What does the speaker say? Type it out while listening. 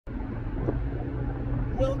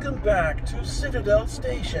Welcome back to Citadel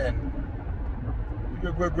Station.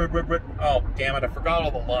 Oh, damn it, I forgot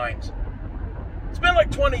all the lines. It's been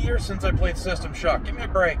like 20 years since I played System Shock. Give me a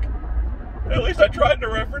break. At least I tried to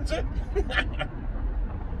reference it.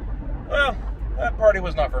 Well, that party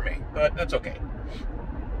was not for me, but that's okay.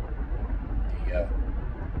 The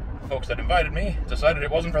folks that invited me decided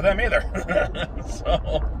it wasn't for them either.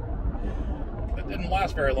 So, it didn't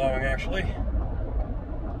last very long, actually.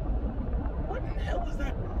 What in the hell is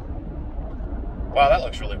that? Wow, that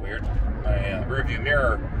looks really weird. My rearview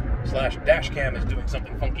mirror / dash cam is doing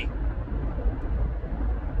something funky.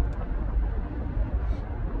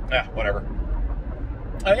 Yeah, whatever.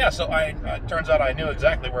 Yeah, so turns out I knew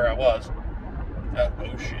exactly where I was.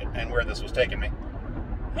 Oh shit, and where this was taking me.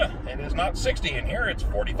 Huh, it is not 60 in here, it's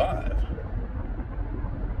 45.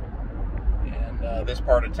 And this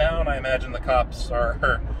part of town, I imagine the cops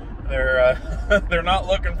are, they're not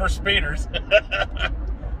looking for speeders.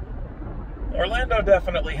 Orlando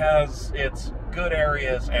definitely has its good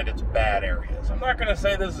areas and its bad areas. I'm not going to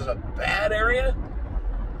say this is a bad area,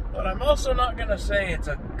 but I'm also not going to say it's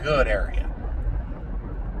a good area.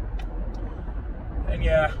 And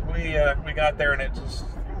yeah, we got there and it just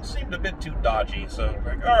seemed a bit too dodgy, so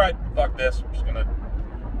like, alright, fuck this, I'm just gonna...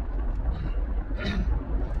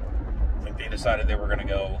 I think they decided they were gonna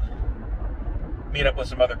go meet up with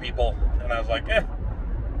some other people, and I was like,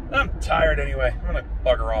 I'm tired anyway, I'm gonna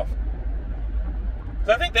bugger off.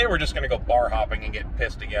 So I think they were just gonna go bar hopping and get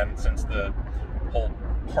pissed again, since the whole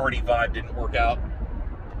party vibe didn't work out.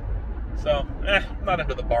 So, not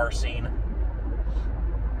into the bar scene.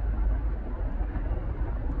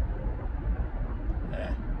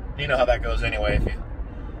 You know how that goes anyway.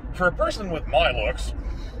 For a person with my looks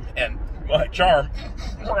and my charm,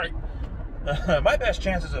 right, my best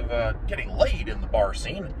chances of getting laid in the bar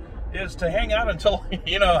scene is to hang out until,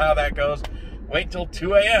 you know how that goes, wait till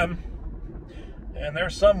 2 a.m. and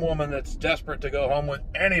there's some woman that's desperate to go home with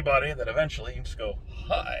anybody that eventually you just go,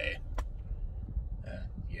 hi.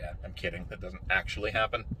 Yeah, I'm kidding. That doesn't actually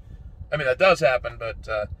happen. I mean, that does happen, but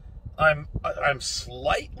I'm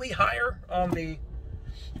slightly higher on the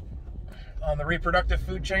reproductive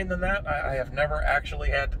food chain than that. I have never actually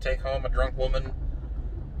had to take home a drunk woman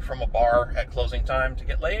from a bar at closing time to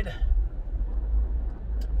get laid.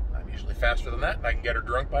 I'm usually faster than that, and I can get her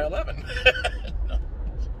drunk by 11. No.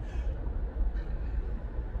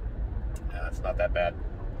 It's not that bad.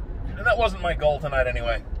 And that wasn't my goal tonight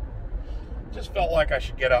anyway. Just felt like I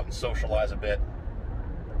should get out and socialize a bit.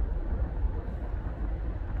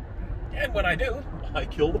 And when I do, I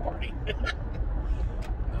kill the party.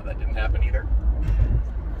 No, that didn't happen either.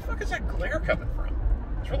 Where the fuck is that glare coming from?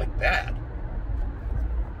 It's really bad.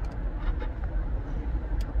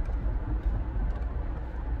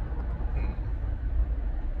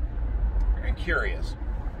 Very curious.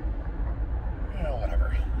 Oh,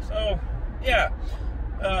 whatever. So, yeah.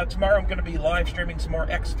 Tomorrow I'm going to be live streaming some more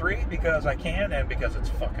X3 because I can, and because it's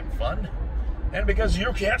fucking fun, and because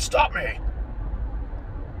you can't stop me.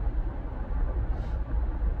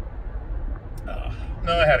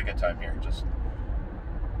 No, I had a good time here. Just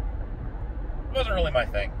wasn't really my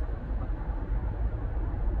thing.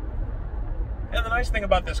 And the nice thing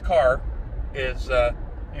about this car is,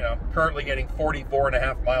 currently getting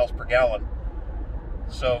 44.5 miles per gallon.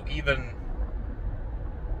 So even,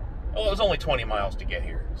 well, it was only 20 miles to get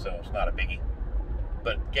here, so it's not a biggie.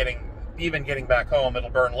 But even getting back home, it'll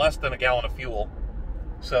burn less than a gallon of fuel.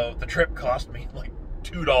 So the trip cost me like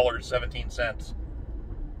 $2.17.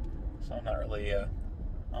 So I'm not really,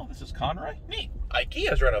 oh, this is Conroy? Neat.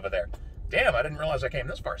 IKEA's right over there. Damn, I didn't realize I came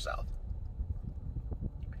this far south.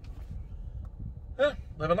 Live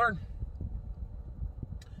and learn.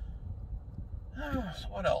 So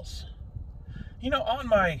what else? On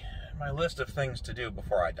my list of things to do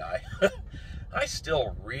before I die, I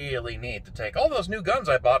still really need to take all those new guns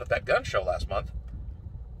I bought at that gun show last month.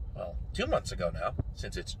 Well, 2 months ago now,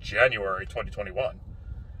 since it's January 2021.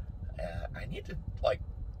 I need to,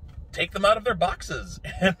 take them out of their boxes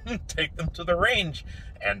and take them to the range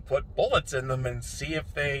and put bullets in them and see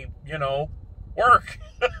if they, work.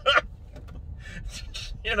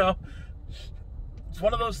 It's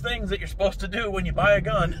one of those things that you're supposed to do when you buy a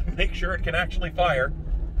gun. Make sure it can actually fire.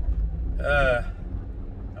 I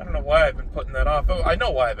don't know why I've been putting that off. Oh, I know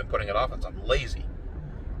why I've been putting it off. It's I'm lazy.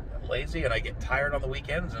 I'm lazy and I get tired on the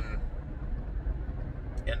weekends and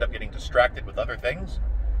end up getting distracted with other things.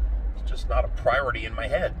 It's just not a priority in my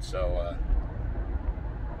head, so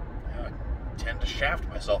I tend to shaft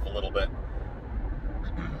myself a little bit.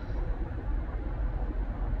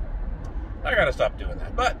 I gotta stop doing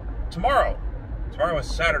that. But tomorrow is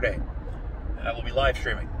Saturday, and I will be live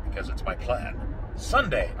streaming because it's my plan.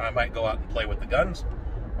 Sunday, I might go out and play with the guns,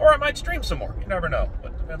 or I might stream some more. You never know.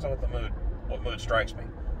 It depends on what mood strikes me.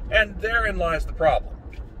 And therein lies the problem.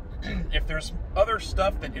 If there's other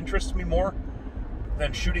stuff that interests me more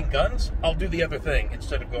than shooting guns, I'll do the other thing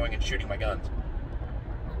instead of going and shooting my guns.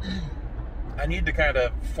 I need to kind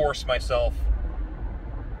of force myself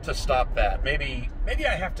to stop that. Maybe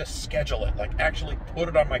I have to schedule it, like actually put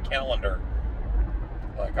it on my calendar.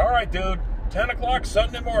 Like, all right, dude, 10 o'clock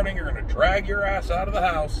Sunday morning, you're going to drag your ass out of the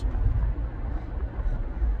house,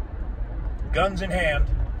 guns in hand,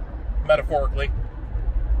 metaphorically,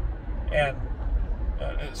 and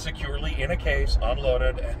securely in a case,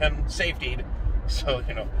 unloaded and safetied. So,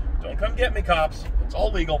 don't come get me, cops. It's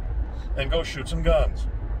all legal. And go shoot some guns.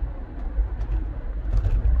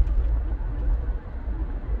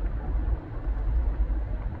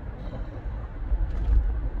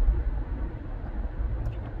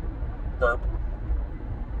 Burp.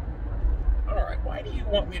 Alright, why do you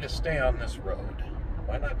want me to stay on this road?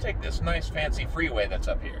 Why not take this nice fancy freeway that's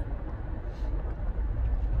up here?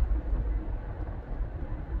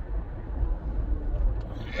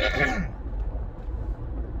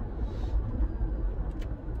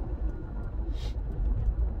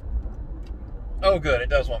 Oh, good. It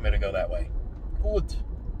does want me to go that way. Good.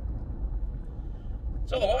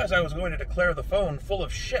 So otherwise, I was going to declare the phone full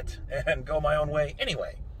of shit and go my own way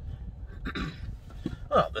anyway.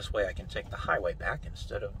 Well, this way I can take the highway back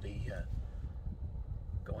instead of the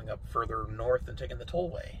going up further north and taking the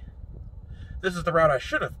tollway. This is the route I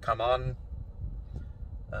should have come on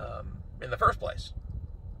in the first place.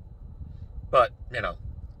 But,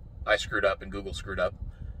 I screwed up and Google screwed up.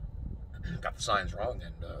 Got the signs wrong,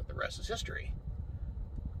 and the rest is history.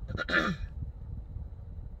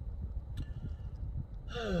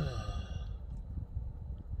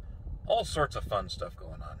 All sorts of fun stuff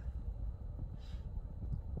going on.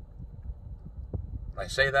 I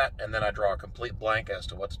say that, and then I draw a complete blank as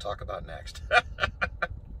to what to talk about next.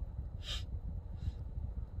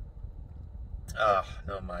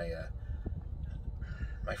 No,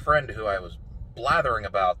 my friend who I was blathering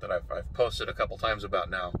about, that I've posted a couple times about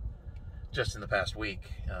now, just in the past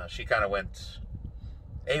week, she kind of went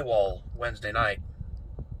AWOL Wednesday night,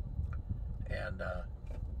 and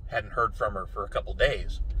hadn't heard from her for a couple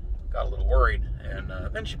days. Got a little worried, and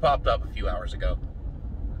then she popped up a few hours ago.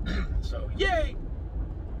 So, yay!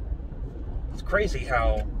 It's crazy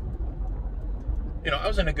how, I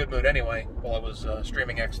was in a good mood anyway while I was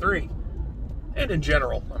streaming X3. And in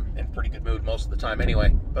general, I'm in pretty good mood most of the time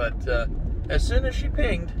anyway. But as soon as she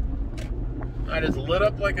pinged, I just lit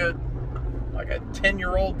up like a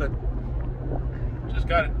 10-year-old that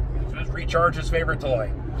just recharged his favorite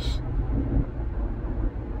toy.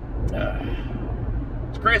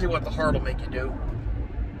 It's crazy what the heart will make you do,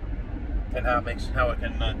 and how it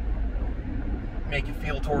can make you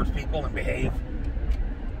feel towards people and behave.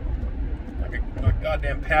 Like a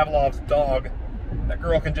goddamn Pavlov's dog. That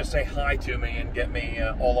girl can just say hi to me and get me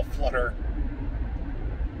all aflutter.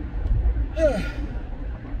 And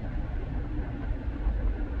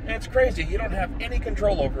it's crazy. You don't have any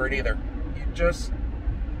control over it either. You just...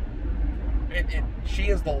 She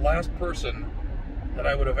is the last person that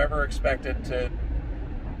I would have ever expected to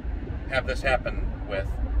have this happen with.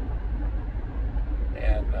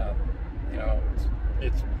 And,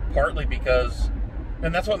 it's partly because...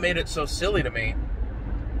 And that's what made it so silly to me,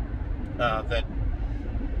 that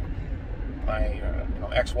my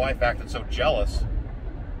ex-wife acted so jealous.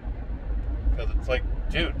 Because it's like,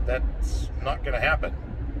 dude, that's not going to happen.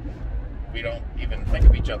 We don't even think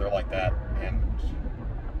of each other like that. And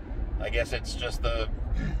I guess it's just the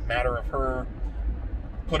matter of her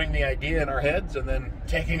putting the idea in our heads and then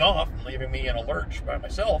taking off and leaving me in a lurch by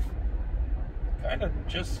myself. Kind of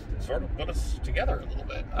just sort of put us together a little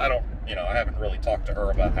bit. I haven't really talked to her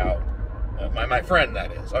about how, my friend,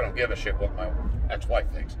 that is. I don't give a shit what my ex-wife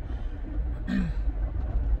thinks.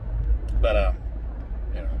 But, I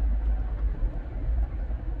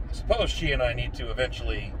suppose she and I need to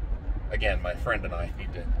eventually, again, my friend and I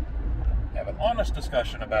need to have an honest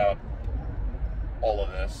discussion about all of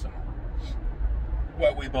this and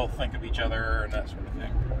what we both think of each other and that sort of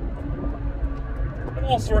thing. And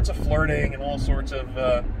all sorts of flirting and all sorts of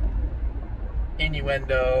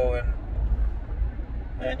innuendo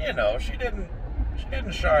and she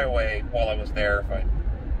didn't shy away while I was there. If I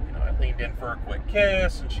leaned in for a quick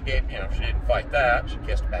kiss, and she gave, she didn't fight that. She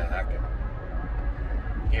kissed back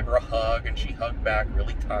and gave her a hug, and she hugged back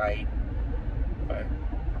really tight. If I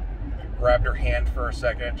grabbed her hand for a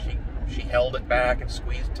second, she held it back and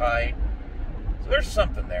squeezed tight. So there's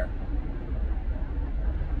something there.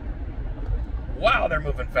 Wow, they're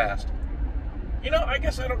moving fast. You know, I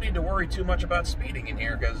guess I don't need to worry too much about speeding in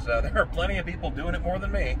here, because there are plenty of people doing it more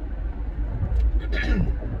than me.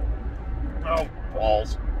 Oh,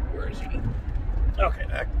 balls. Where is he? Okay,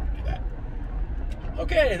 I can do that.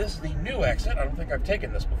 Okay, this is the new exit. I don't think I've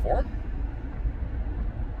taken this before.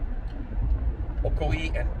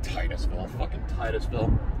 Ocoee and Titusville. Fucking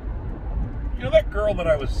Titusville. You know, that girl that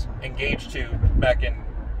I was engaged to back in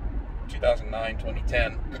 2009,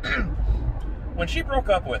 2010, when she broke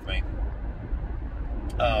up with me,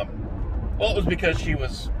 well, it was because she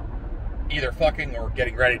was either fucking or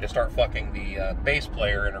getting ready to start fucking the bass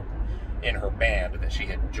player in her band that she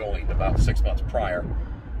had joined about 6 months prior.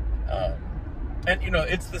 And, you know,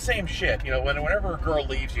 it's the same shit. You know, whenever a girl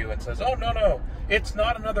leaves you and says, oh, no, it's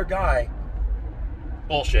not another guy.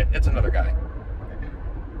 Bullshit, it's another guy.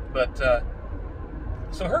 But,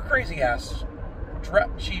 so her crazy ass,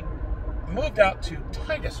 she moved out to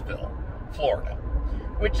Titusville, Florida,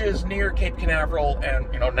 which is near Cape Canaveral and,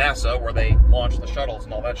 you know, NASA, where they launch the shuttles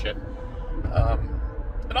and all that shit.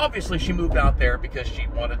 And obviously she moved out there because she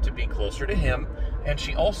wanted to be closer to him, and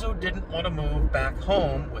she also didn't want to move back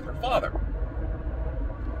home with her father.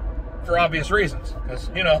 For obvious reasons, because,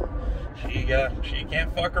 you know, she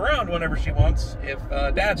can't fuck around whenever she wants if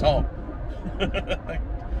Dad's home.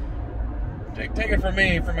 Take it from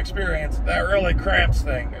me, from experience, that really cramps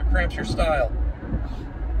thing. It cramps your style.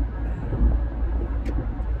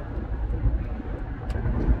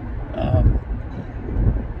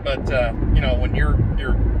 But you know, when you're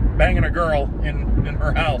banging a girl in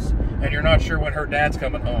her house and you're not sure when her dad's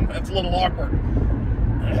coming home, that's a little awkward.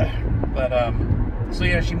 But so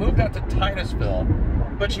yeah, she moved out to Titusville,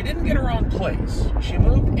 but she didn't get her own place. She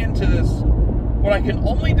moved into this, what I can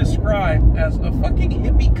only describe as a fucking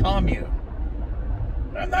hippie commune.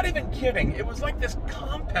 I'm not even kidding. It was like this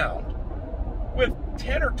compound with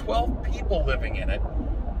 10 or 12 people living in it.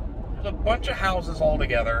 There's a bunch of houses all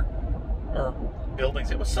together, or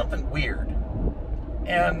buildings. It was something weird.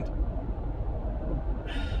 And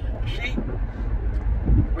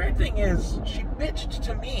weird thing is, she bitched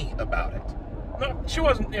to me about it. No, she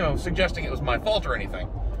wasn't, you know, suggesting it was my fault or anything.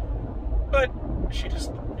 But she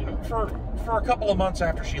just, you know, for a couple of months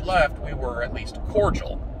after she left, we were at least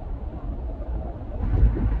cordial.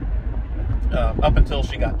 Up until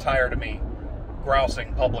she got tired of me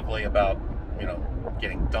grousing publicly about, you know,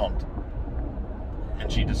 getting dumped.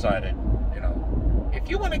 And she decided, you know, if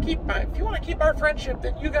you want to keep our friendship,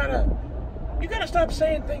 then you gotta stop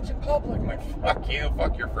saying things in public. I'm like, fuck you,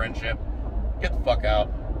 fuck your friendship, get the fuck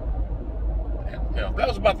out. And, you know, that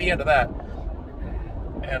was about the end of that.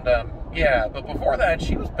 And yeah, but before that,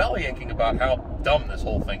 she was bellyaching about how dumb this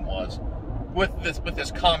whole thing was with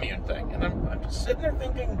this commune thing. And I'm just sitting there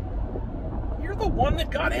thinking, you're the one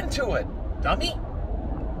that got into it, dummy.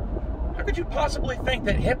 How could you possibly think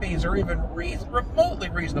that hippies are even remotely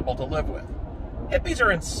reasonable to live with? Hippies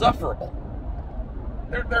are insufferable.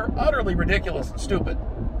 They're utterly ridiculous and stupid.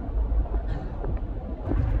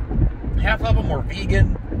 Half of them were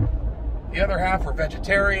vegan. The other half were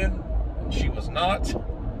vegetarian. And she was not.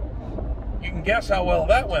 You can guess how well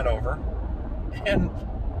that went over. And,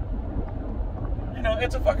 you know,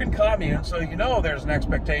 it's a fucking commune, so you know there's an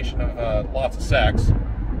expectation of lots of sex.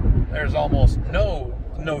 There's almost no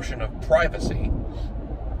notion of privacy.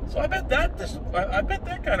 So I bet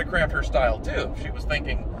that kind of cramped her style too. She was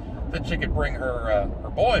thinking that she could bring her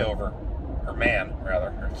boy over, her man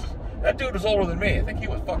rather. That dude was older than me. I think he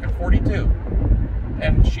was fucking 42,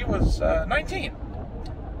 and she was 19.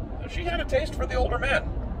 So she had a taste for the older men.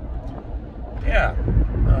 Yeah.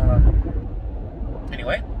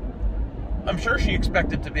 Anyway, I'm sure she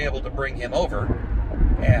expected to be able to bring him over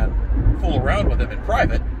and fool around with him in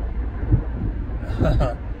private.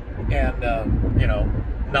 And, you know,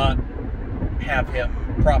 not have him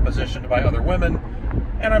propositioned by other women.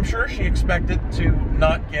 And I'm sure she expected to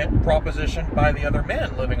not get propositioned by the other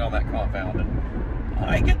men living on that compound. And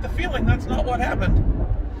I get the feeling that's not what happened.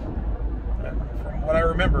 From what I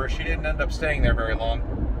remember, she didn't end up staying there very long.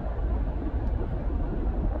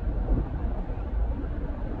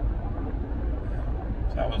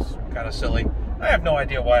 So that was kind of silly. I have no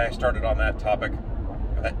idea why I started on that topic,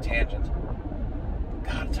 or that tangent.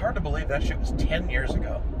 God, it's hard to believe that shit was 10 years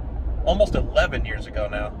ago. Almost 11 years ago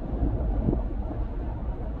now.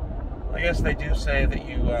 I guess they do say that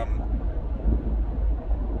you,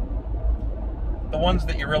 the ones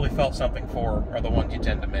that you really felt something for are the ones you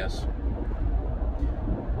tend to miss.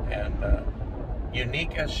 And,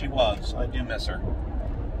 unique as she was, I do miss her.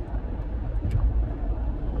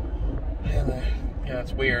 Yeah,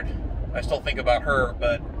 it's weird. I still think about her,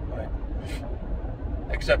 but,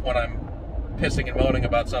 except when I'm pissing and moaning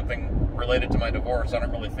about something related to my divorce, I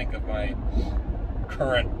don't really think of my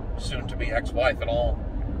current, soon-to-be ex-wife at all.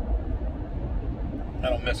 I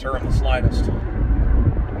don't miss her in the slightest.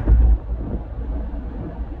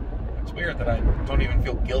 It's weird that I don't even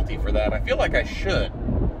feel guilty for that. I feel like I should,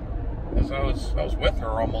 because I was with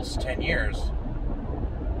her almost 10 years.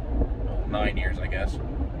 Well, 9 years, I guess.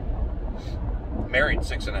 Married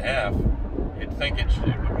 6.5. You'd think it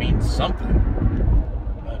would mean something.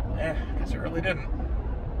 But, I guess it really didn't.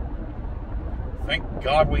 Thank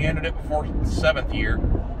God we ended it before the 7th year,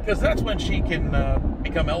 because that's when she can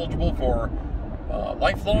become eligible for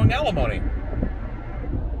lifelong alimony.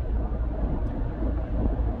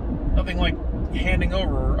 Nothing like handing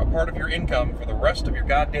over a part of your income for the rest of your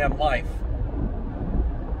goddamn life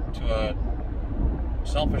to a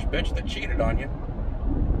selfish bitch that cheated on you.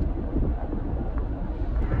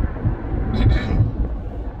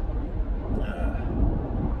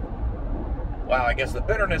 Wow, I guess the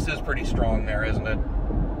bitterness is pretty strong there, isn't it?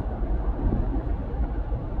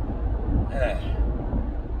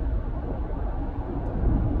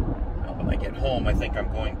 Well, when I get home, I think I'm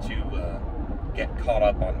going to get caught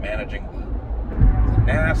up on managing the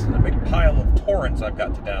NAS and the big pile of torrents I've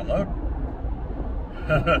got to download.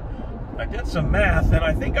 I did some math, and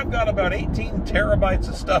I think I've got about 18 terabytes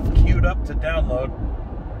of stuff queued up to download.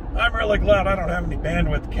 I'm really glad I don't have any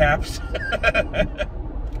bandwidth caps.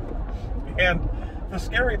 And the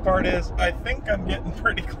scary part is, I think I'm getting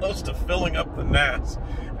pretty close to filling up the NAS.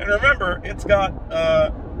 And remember, it's got,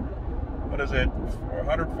 what is it,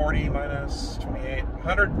 140 minus 28,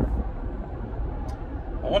 100,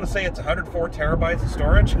 I want to say it's 104 terabytes of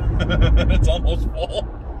storage. It's almost full.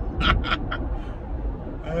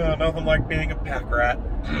 Nothing like being a pack rat.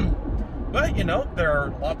 But, you know, there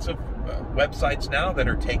are lots of websites now that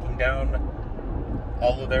are taking down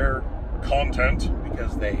all of their content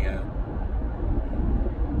because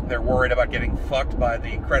they're worried about getting fucked by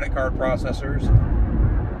the credit card processors.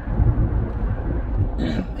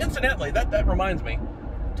 Incidentally, that reminds me,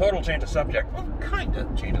 total change of subject, well, kind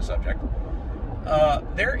of change of subject.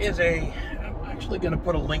 There is I'm actually going to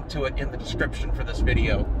put a link to it in the description for this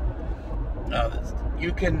video.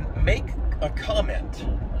 You can make a comment,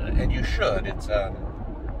 and you should. It's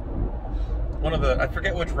one of the, I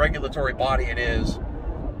forget which regulatory body it is,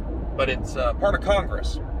 but it's part of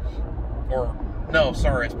Congress. Or, no,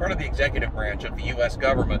 sorry, it's part of the executive branch of the U.S.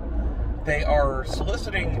 government. They are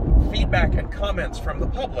soliciting feedback and comments from the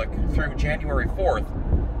public through January 4th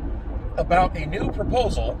about a new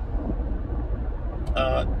proposal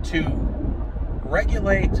to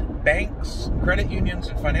regulate banks, credit unions,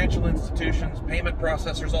 and financial institutions, payment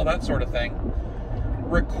processors, all that sort of thing,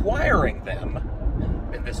 requiring them,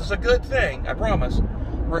 and this is a good thing, I promise,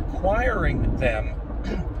 requiring them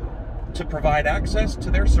to provide access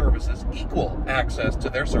to their services, equal access to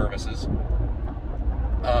their services,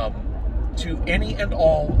 to any and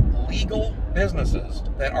all legal businesses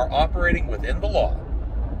that are operating within the law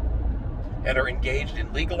and are engaged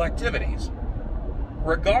in legal activities,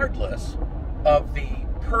 regardless of the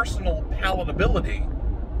personal palatability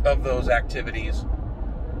of those activities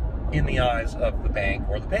in the eyes of the bank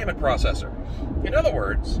or the payment processor. In other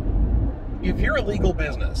words, if you're a legal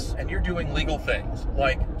business and you're doing legal things,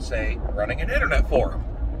 like, say, running an internet forum,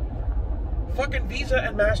 fucking Visa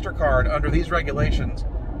and MasterCard under these regulations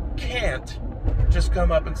can't just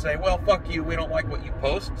come up and say, well, fuck you, we don't like what you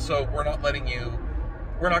post, so we're not going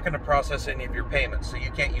to process any of your payments, so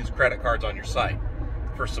you can't use credit cards on your site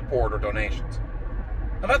for support or donations.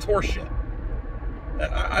 Now, that's horseshit.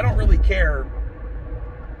 And I don't really care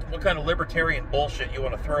what kind of libertarian bullshit you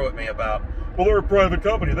want to throw at me about, well, they're a private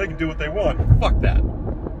company, they can do what they want. Fuck that.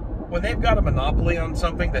 When they've got a monopoly on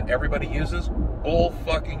something that everybody uses, bull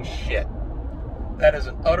fucking shit. That is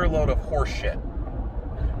an utter load of horseshit.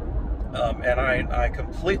 And I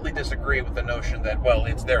completely disagree with the notion that, well,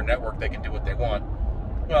 it's their network, they can do what they want.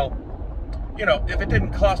 Well, you know, if it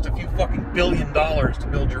didn't cost a few fucking $1 billion to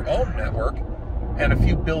build your own network, and a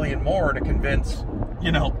few billion more to convince,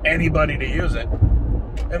 you know, anybody to use it,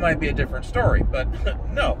 it might be a different story. But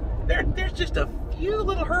no, there's just a few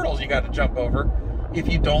little hurdles you got to jump over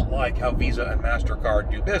if you don't like how Visa and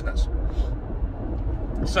MasterCard do business.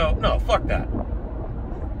 So, no, fuck that.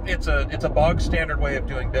 It's a bog standard way of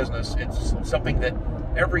doing business. It's something that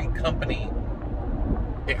every company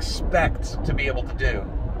expects to be able to do.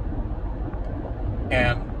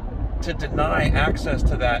 And to deny access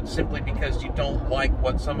to that simply because you don't like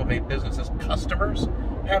what some of a business's customers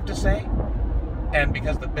have to say, and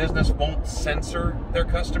because the business won't censor their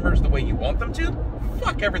customers the way you want them to,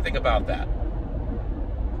 fuck everything about that.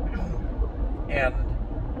 And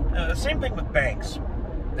the same thing with banks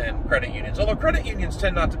and credit unions, although credit unions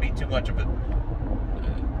tend not to be too much of a,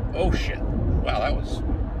 oh shit, Wow, that was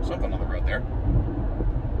something on the road there.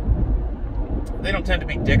 They don't tend to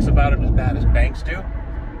be dicks about it as bad as banks do.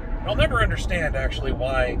 I'll never understand, actually,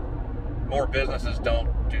 why more businesses don't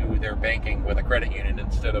do their banking with a credit union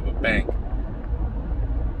instead of a bank.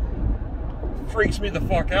 Freaks me the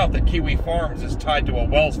fuck out that Kiwi Farms is tied to a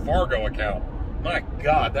Wells Fargo account. My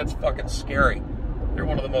God, that's fucking scary. They're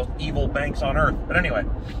one of the most evil banks on earth. But anyway.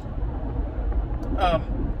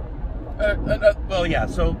 Well, yeah,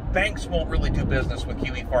 so banks won't really do business with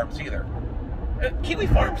Kiwi Farms either. Kiwi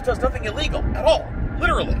Farms does nothing illegal at all.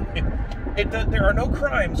 Literally. There are no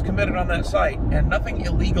crimes committed on that site, and nothing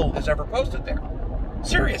illegal is ever posted there.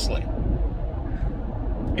 Seriously.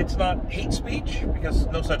 It's not hate speech, because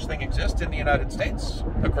no such thing exists in the United States,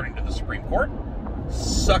 according to the Supreme Court.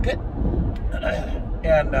 Suck it.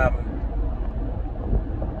 And,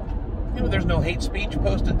 there's no hate speech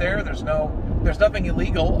posted there. There's nothing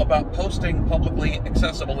illegal about posting publicly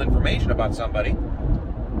accessible information about somebody.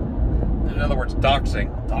 In other words, doxing.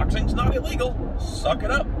 Doxing's not illegal. Suck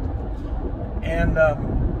it up. And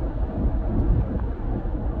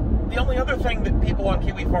the only other thing that people on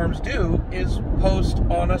Kiwi Farms do is post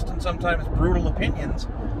honest and sometimes brutal opinions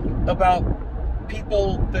about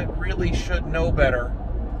people that really should know better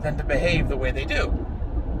than to behave the way they do.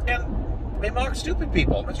 And they mock stupid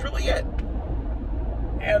people. That's really it.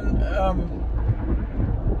 And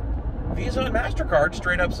Visa and MasterCard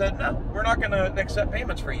straight up said, no, we're not going to accept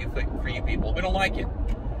payments for you people. We don't like it.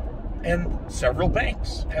 And several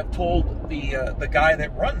banks have told the guy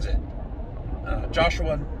that runs it,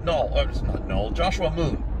 Joshua Moon.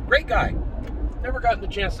 Great guy. Never gotten the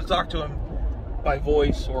chance to talk to him by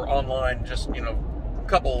voice or online. Just, a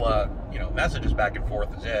couple, messages back and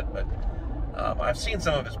forth is it. But I've seen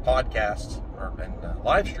some of his podcasts and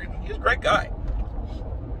live streaming. He's a great guy.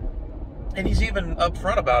 And he's even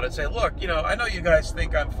upfront about it, say, look, I know you guys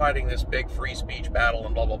think I'm fighting this big free speech battle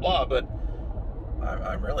and blah, blah, blah, but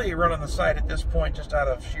I'm really running the site at this point just out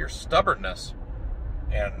of sheer stubbornness.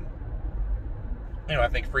 And, I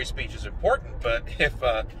think free speech is important, but if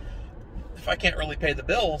I can't really pay the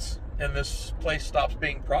bills and this place stops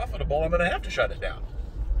being profitable, I'm going to have to shut it down.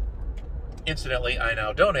 Incidentally, I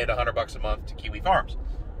now donate $100 a month to Kiwi Farms.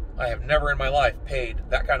 I have never in my life paid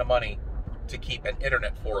that kind of money to keep an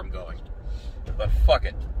internet forum going. But fuck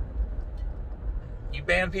it. You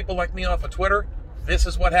ban people like me off of Twitter, this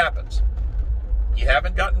is what happens. You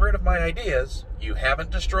haven't gotten rid of my ideas, you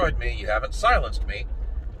haven't destroyed me, you haven't silenced me.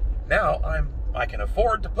 Now I can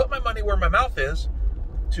afford to put my money where my mouth is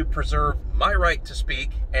to preserve my right to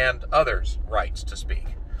speak and others' rights to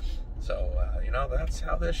speak. So, that's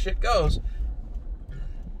how this shit goes.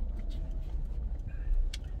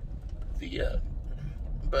 The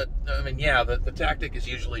tactic is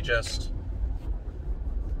usually just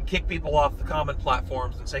kick people off the common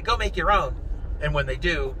platforms and say, go make your own. And when they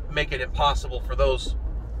do, make it impossible for those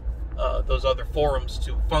other forums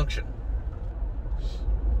to function.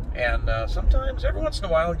 And sometimes, every once in a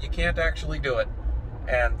while, you can't actually do it.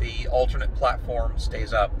 And the alternate platform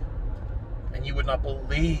stays up. And you would not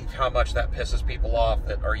believe how much that pisses people off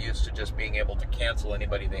that are used to just being able to cancel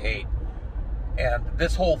anybody they hate. And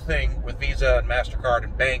this whole thing with Visa and MasterCard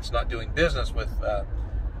and banks not doing business with,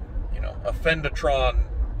 Offendatron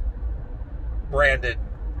branded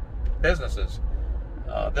businesses,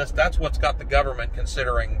 that's what's got the government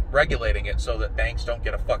considering regulating it so that banks don't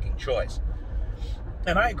get a fucking choice.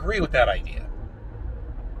 And I agree with that idea.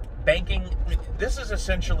 Banking, this is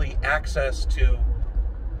essentially access to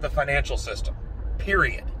the financial system,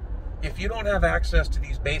 period. If you don't have access to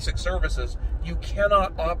these basic services, you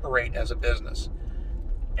cannot operate as a business.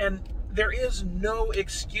 And there is no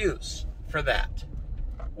excuse for that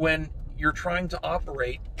when you're trying to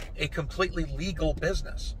operate a completely legal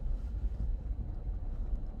business.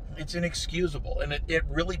 It's inexcusable, and it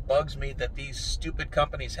really bugs me that these stupid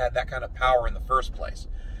companies had that kind of power in the first place.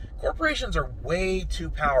 Corporations are way too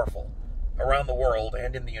powerful around the world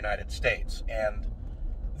and in the United States, and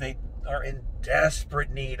they are in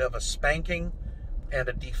desperate need of a spanking and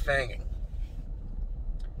a defanging.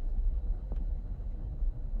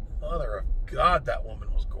 Mother of God, that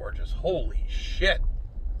woman was gorgeous. Holy shit.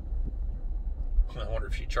 I wonder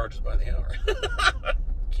if she charges by the hour.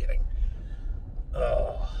 Kidding.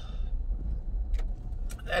 Oh.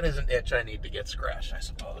 That is an itch I need to get scratched, I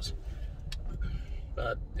suppose.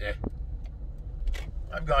 But,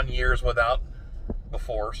 I've gone years without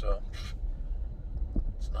before, so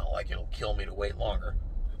it's not like it'll kill me to wait longer.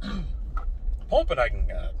 I'm hoping I can,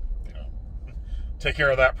 take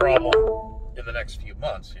care of that problem in the next few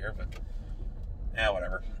months here, but,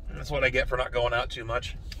 whatever. That's what I get for not going out too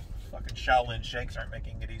much. Fucking Shaolin shakes aren't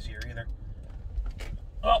making it easier either.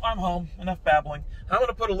 Well, I'm home. Enough babbling. I'm going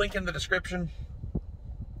to put a link in the description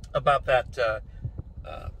about that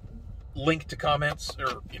link to comments,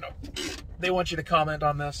 or, they want you to comment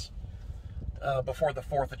on this before the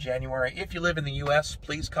 4th of January. If you live in the U.S.,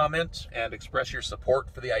 please comment and express your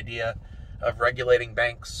support for the idea of regulating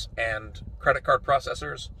banks and credit card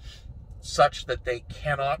processors such that they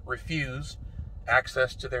cannot refuse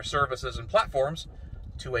access to their services and platforms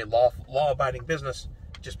to a law-abiding business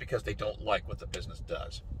just because they don't like what the business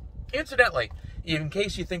does. Incidentally, in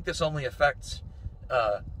case you think this only affects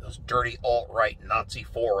those dirty alt-right Nazi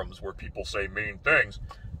forums where people say mean things,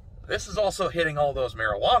 this is also hitting all those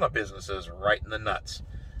marijuana businesses right in the nuts.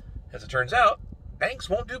 As it turns out, banks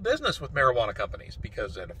won't do business with marijuana companies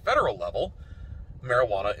because at a federal level,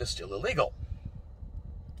 marijuana is still illegal.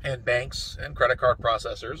 And banks and credit card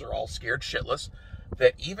processors are all scared shitless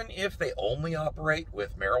that even if they only operate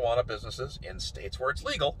with marijuana businesses in states where it's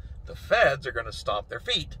legal, the feds are going to stomp their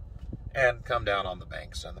feet and come down on the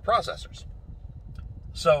banks and the processors.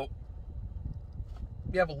 So,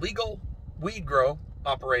 you have a legal weed grow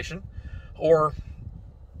operation or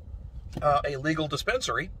a legal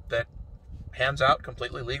dispensary that hands out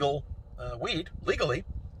completely legal weed legally,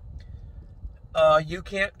 you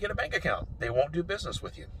can't get a bank account. They won't do business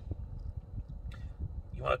with you.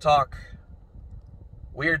 You want to talk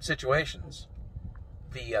weird situations?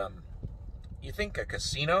 You think a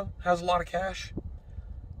casino has a lot of cash?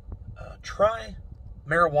 Try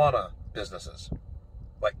marijuana businesses,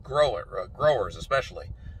 like growers especially.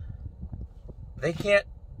 They can't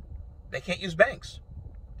use banks.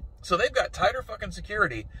 So they've got tighter fucking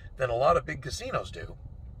security than a lot of big casinos do.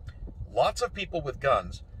 Lots of people with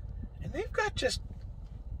guns, and they've got just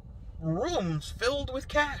rooms filled with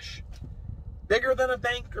cash. Bigger than a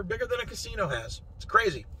bank or bigger than a casino has. It's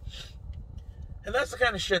crazy. And that's the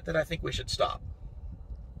kind of shit that I think we should stop.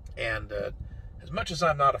 And as much as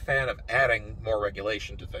I'm not a fan of adding more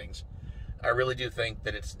regulation to things, I really do think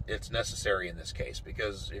that it's necessary in this case,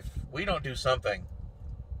 because if we don't do something,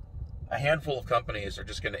 a handful of companies are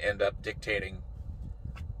just going to end up dictating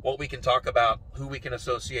what we can talk about, who we can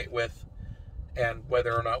associate with, and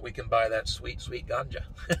whether or not we can buy that sweet, sweet ganja.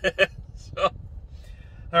 So,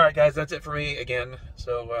 all right, guys, that's it for me again.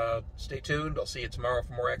 So stay tuned. I'll see you tomorrow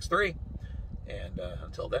for more X3. And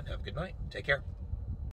until then, have a good night. Take care.